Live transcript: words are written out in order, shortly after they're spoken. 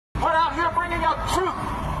out truth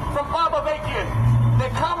from Bob Avakian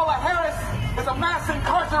that Kamala Harris is a mass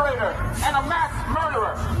incarcerator and a mass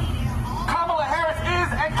murderer. Kamala Harris is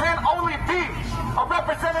and can only be a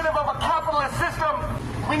representative of a capitalist system.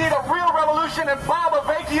 We need a real revolution, and Bob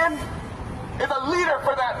Avakian is a leader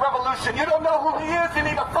for that revolution. You don't know who he is, you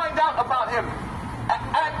need to find out about him.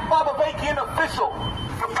 At Bob Avakian Official.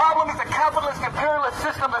 The problem is a capitalist imperialist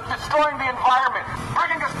system that's destroying the environment,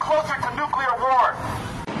 bringing us closer to nuclear war.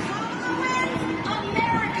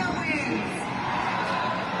 America wins!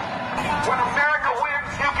 When America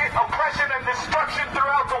wins, you get oppression and destruction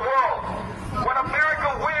throughout the world. When America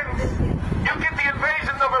wins, you get the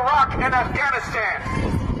invasions of Iraq and Afghanistan.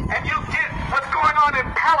 And you get what's going on in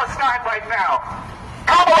Palestine right now.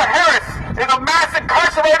 Kamala Harris is a mass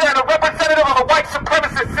incarcerator and a representative of a white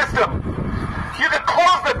supremacist system. You can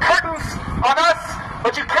close the curtains on us,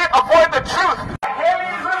 but you can't avoid the truth. Hey,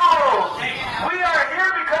 liberals! We are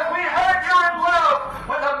here because we heard you're in love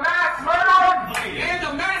with a mass murderer and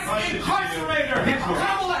a mass incarcerator.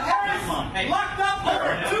 Kamala Harris locked up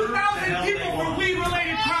over 2,000 people for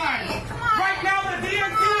weed-related crimes. Right now, the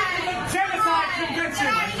DNC is a genocide convention,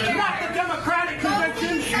 not the Democratic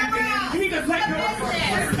convention. You need to let go.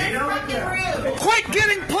 Quit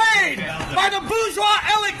getting played by the bourgeois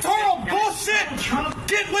electoral bullshit.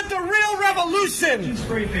 Get with the real revolution.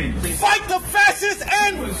 Fight the fascists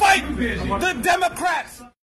and fight the Democrats.